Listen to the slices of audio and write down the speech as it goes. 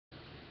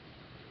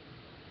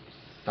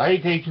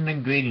Salutations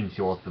and greetings,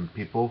 you awesome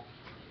people.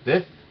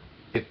 This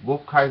is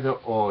Wolf Kaiser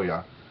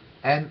Oria,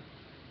 and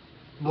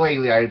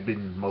lately I've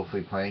been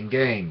mostly playing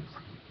games.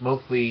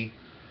 Mostly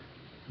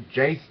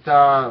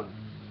J-Star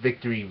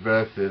Victory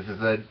Versus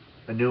is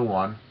a new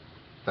one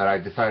that I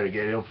decided to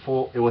get. It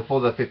was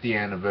for the 50th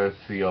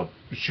anniversary of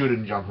Shoot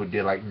and Jump, who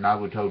did like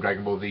Naruto,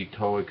 Dragon Ball Z,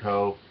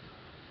 Toriko,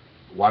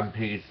 One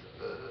Piece,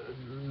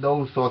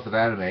 those sorts of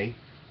anime.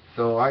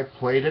 So I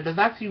played it. It's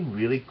actually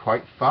really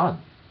quite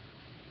fun.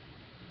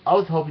 I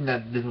was hoping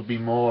that this would be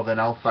more of an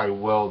outside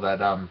world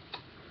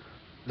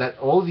that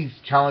all these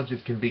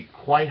challenges can be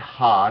quite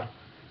hard,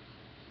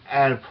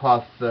 and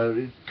plus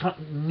it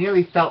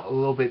nearly felt a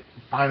little bit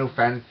Final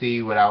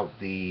Fantasy without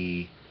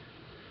the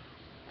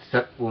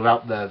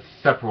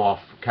Sephiroth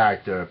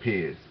character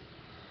appears.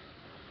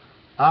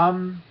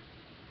 Um,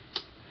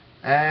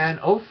 and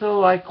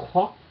also I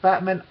clocked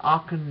Batman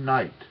Arkham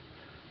Knight.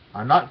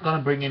 I'm not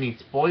gonna bring any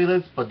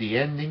spoilers, but the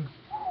ending,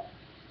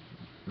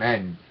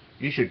 man,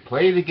 you should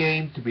play the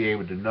game to be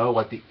able to know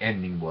what the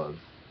ending was.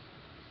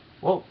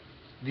 Well,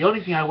 the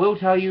only thing I will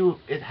tell you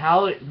is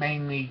how it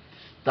mainly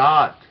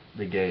starts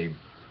the game.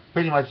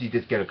 Pretty much you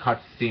just get a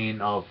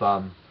cutscene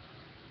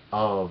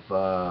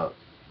of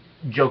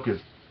Joker's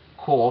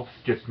corpse,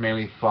 just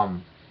mainly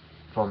from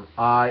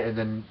eye, and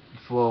then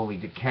slowly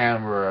the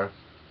camera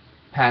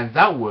pans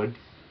outwards.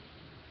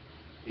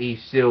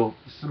 He's still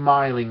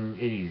smiling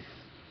in his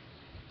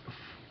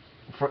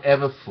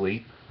forever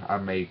sleep, I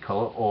may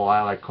call it, or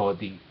I like to call it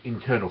the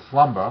internal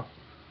slumber.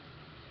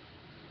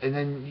 And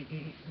then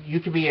you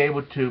can be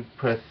able to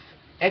press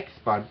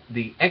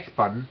the X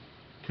button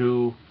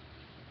to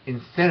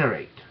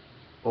incinerate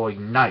or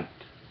ignite.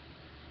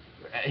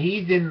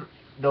 He's in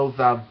those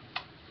uh,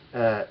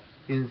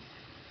 in,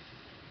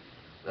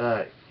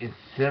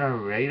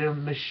 incinerator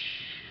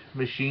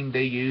machine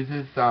they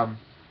uses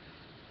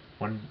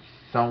when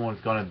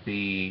someone's gonna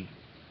be,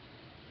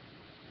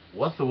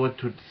 what's the word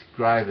to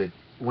describe it,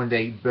 when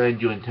they burn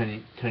you and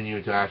turn you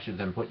into ashes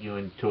and put you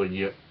into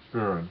a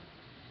urn.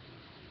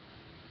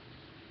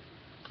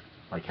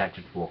 My cat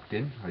just walked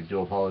in. I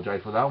do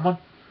apologize for that one.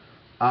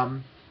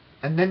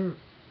 And then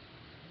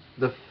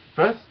the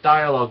first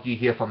dialogue you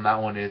hear from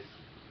that one is,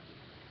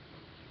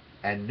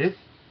 and this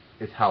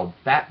is how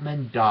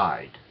Batman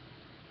died.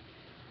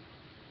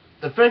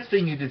 The first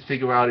thing you just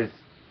figure out is,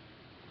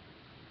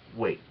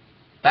 wait,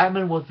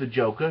 Batman was the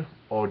Joker,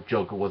 or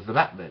Joker was the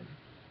Batman?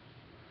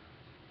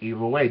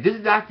 Either way, this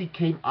actually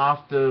came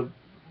after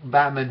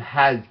Batman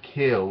had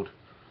killed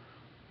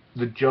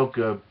the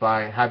Joker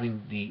by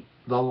having the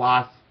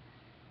last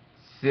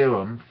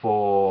serum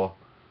for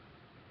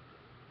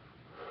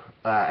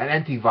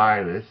an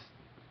antivirus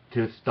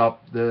to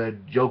stop the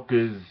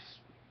Joker's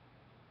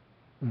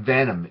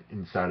venom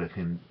inside of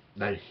him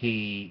that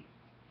he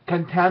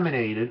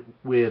contaminated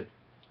with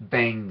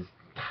Bane's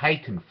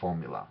Titan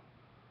formula.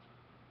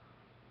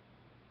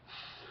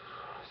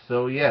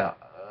 So yeah,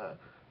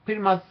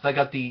 pretty much I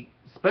got the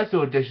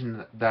special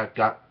edition that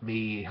got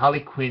me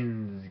Harley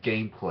Quinn's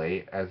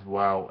gameplay as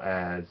well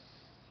as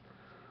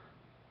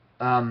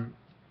um,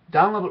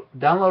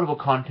 downloadable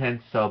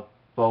contents of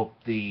both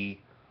the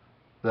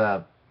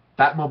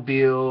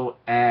Batmobile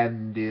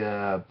and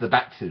the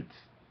Batsuits.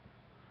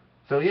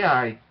 So yeah,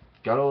 I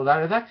got all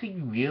that. It's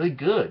actually really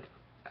good,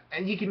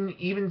 and you can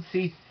even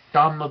see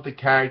some of the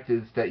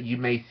characters that you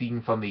may see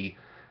from the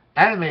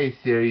anime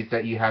series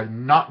that you have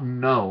not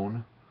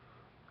known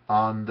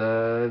on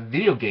the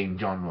video game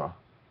genre.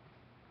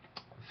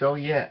 So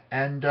yeah,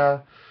 and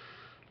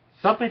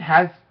something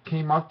has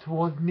came up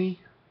towards me.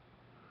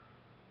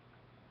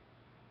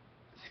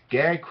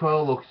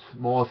 Scarecrow looks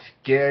more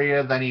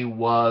scarier than he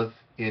was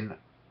in,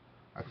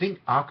 I think,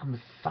 Arkham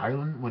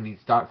Asylum, when he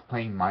starts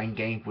playing mind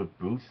games with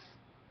Bruce,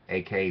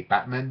 aka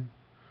Batman.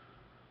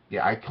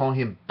 Yeah, I call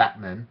him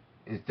Batman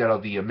instead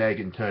of the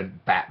American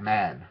term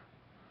Batman.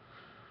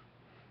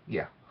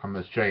 Yeah, I'm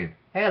Australian.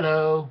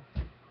 Hello.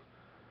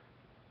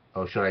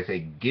 Or should I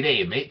say,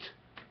 g'day, mate?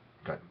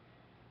 God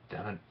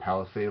damn it,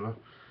 Power Saver.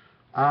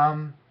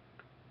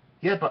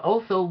 Yeah, but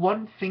also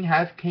one thing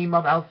has came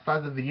up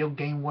outside the video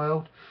game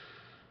world.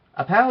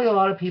 Apparently a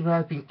lot of people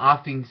have been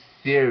asking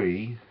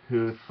Siri,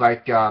 who's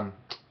like,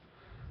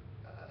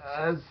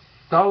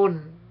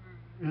 someone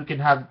who can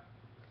have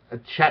a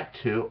chat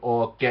to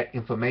or get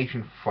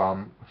information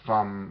from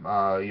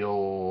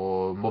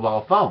your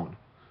mobile phone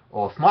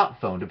or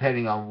smartphone,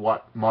 depending on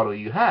what model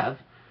you have.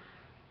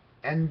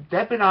 And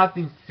they've been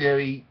asking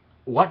Siri,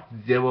 what's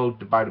 0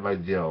 divided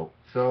by 0?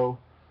 So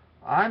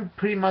I'm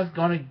pretty much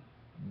gonna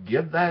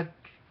give that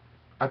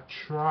a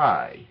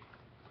try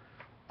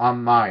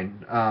on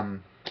mine.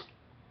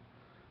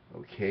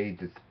 Okay,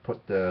 just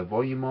put the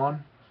volume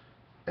on,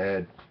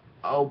 and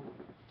I'll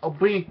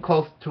bring it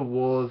close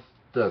towards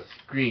the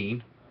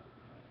screen.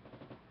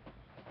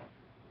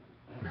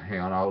 Hang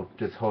on, I'll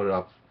just hold it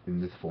up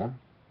in this form.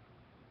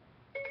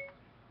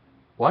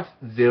 What's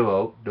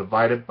 0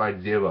 divided by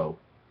 0?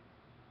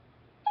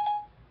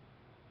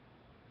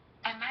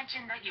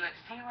 Imagine that you have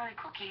 0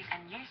 cookies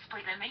and you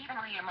split them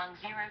evenly among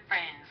 0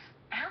 friends.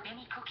 How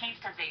many cookies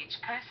does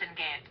each person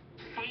get?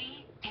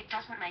 See, it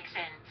doesn't make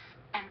sense.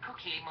 And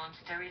Cookie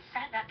Monster is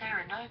sad that there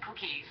are no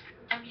cookies.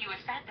 And you are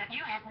sad that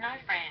you have no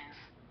friends.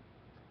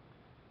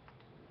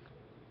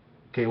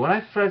 Okay, when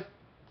I first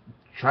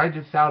tried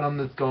this out, I'm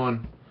just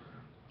going,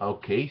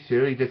 okay,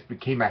 Siri just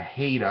became a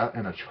hater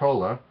and a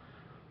troller.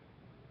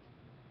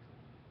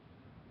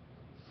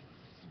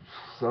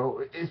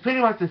 So it's pretty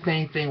much the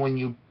same thing when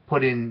you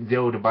put in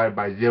 0 divided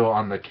by 0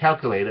 on the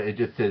calculator. It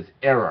just says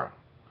error.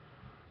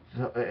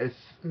 So it's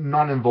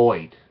null and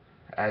void,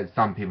 as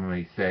some people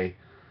may say.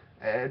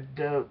 And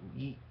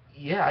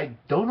yeah, I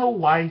don't know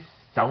why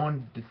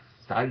someone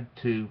decided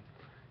to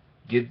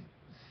give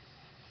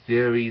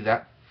Siri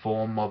that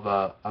form of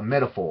a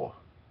metaphor.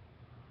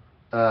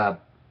 Uh,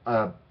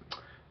 uh,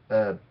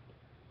 uh,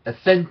 a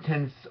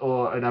sentence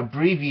or an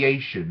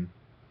abbreviation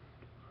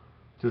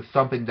to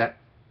something that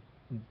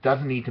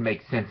doesn't need to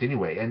make sense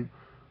anyway. And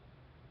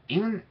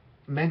even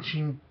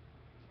mentoring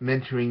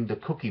the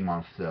Cookie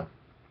Monster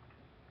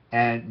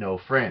and no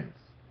friends.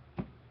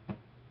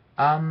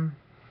 Don't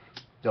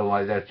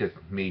worry, that's just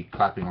me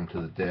clapping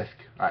onto the disc.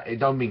 I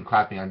don't mean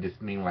clapping, I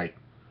just mean like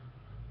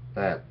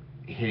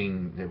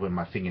hitting it with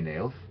my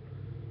fingernails.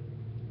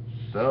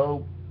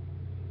 So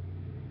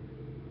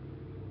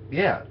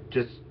yeah,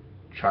 just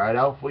try it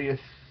out for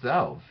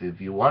yourself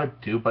if you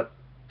wanted to, but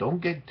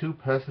don't get too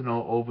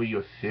personal over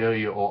your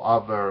Siri or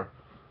other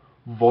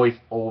voice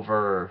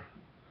over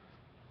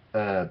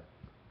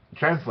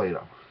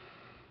translator.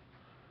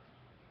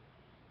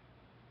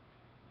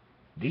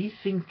 These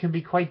things can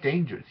be quite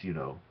dangerous, you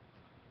know.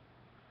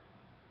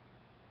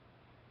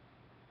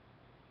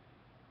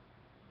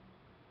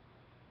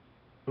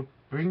 It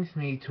brings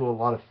me to a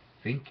lot of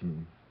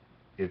thinking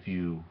if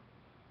you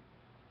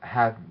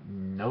have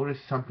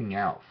noticed something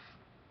else.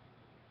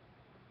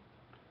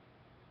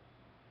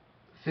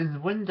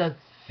 Since when does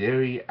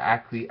Siri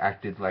actually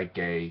acted like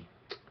an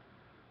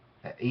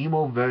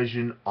emo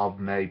version of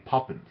Mary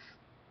Poppins?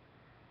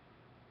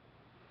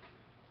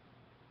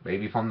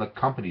 Maybe from the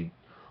company.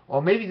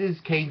 Or maybe this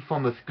came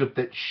from a script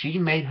that she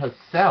made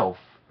herself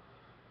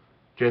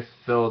just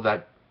so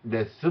that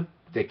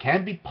there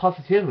can be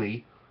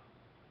positivity,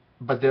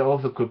 but there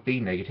also could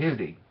be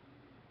negativity.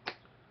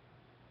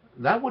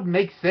 That would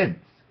make sense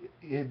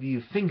if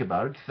you think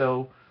about it.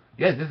 So,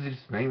 yeah, this is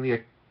mainly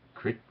a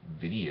quick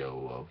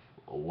video of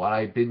what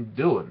I've been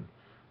doing.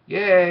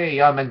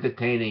 Yay, I'm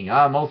entertaining.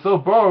 I'm also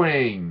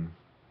boring.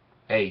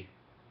 Hey,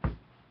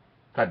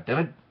 god damn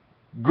it.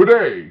 Good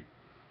day.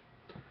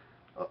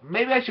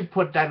 Maybe I should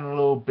put that a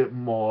little bit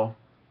more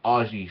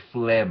Aussie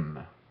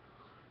phlegm.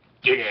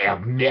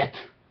 Damn it.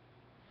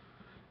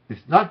 It's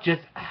not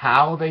just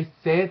how they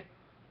say it,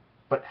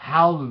 but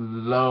how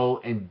low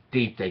and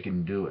deep they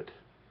can do it.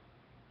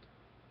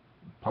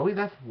 Probably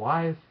that's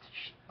why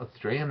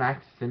Australian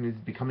accent is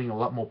becoming a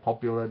lot more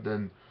popular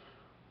than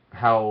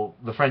how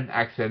the French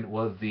accent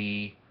was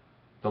the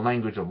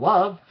language of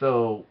love.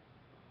 So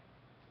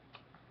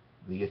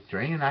the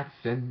Australian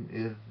accent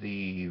is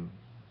the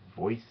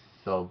voice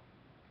of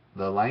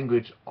the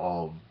language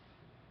of.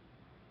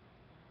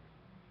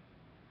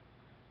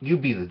 You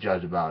be the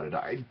judge about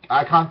it.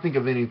 I can't think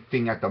of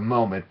anything at the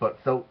moment, but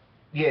so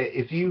yeah,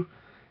 if you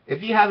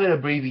have an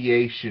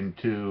abbreviation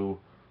to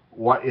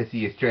what is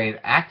the Australian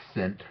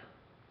accent,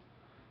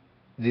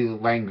 the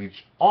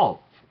language of,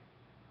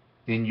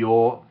 in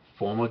your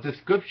form of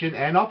description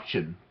and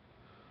option.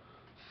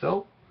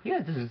 So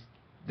yeah,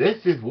 this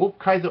is Wolf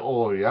Kaiser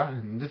Oria,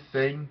 and this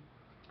saying,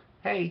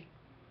 hey,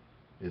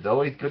 it's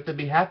always good to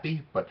be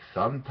happy, but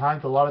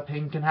sometimes a lot of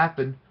pain can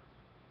happen.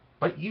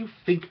 But you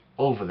think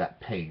over that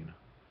pain,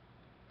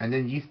 and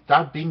then you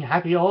start being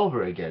happy all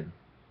over again.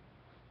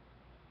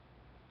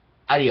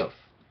 Adios.